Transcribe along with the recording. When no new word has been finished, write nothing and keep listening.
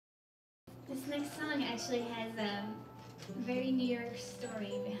This next song actually has a very New York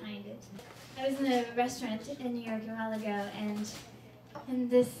story behind it. I was in a restaurant in New York a while ago, and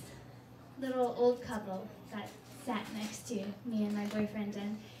this little old couple got sat next to me and my boyfriend,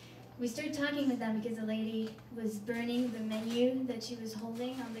 and we started talking with them because the lady was burning the menu that she was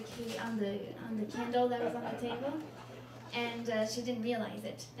holding on the candle that was on the table, and she didn't realize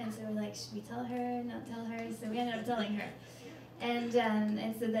it. And so we're like, should we tell her? Not tell her? So we ended up telling her. And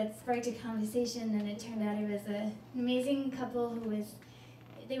so that sparked a conversation, and it turned out it was an amazing couple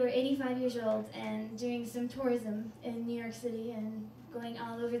they were 85 years old and doing some tourism in New York City and going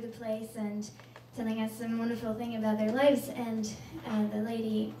all over the place and telling us some wonderful thing about their lives. And the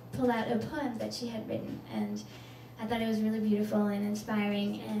lady pulled out a poem that she had written, and I thought it was really beautiful and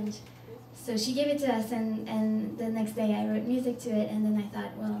inspiring. And so she gave it to us, and the next day I wrote music to it, and then I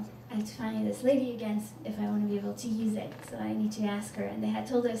thought, well, I have to find this lady again if I want to be able to use it, so I need to ask her. And they had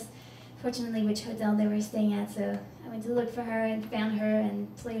told us, fortunately, which hotel they were staying at, so I went to look for her and found her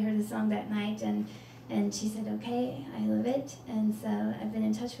and played her the song that night, and she said, okay, I love it. And so I've been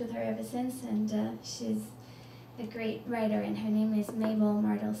in touch with her ever since, and she's a great writer, and her name is Mabel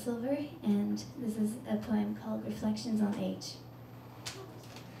Mardell Silver, and this is a poem called Reflections on Age.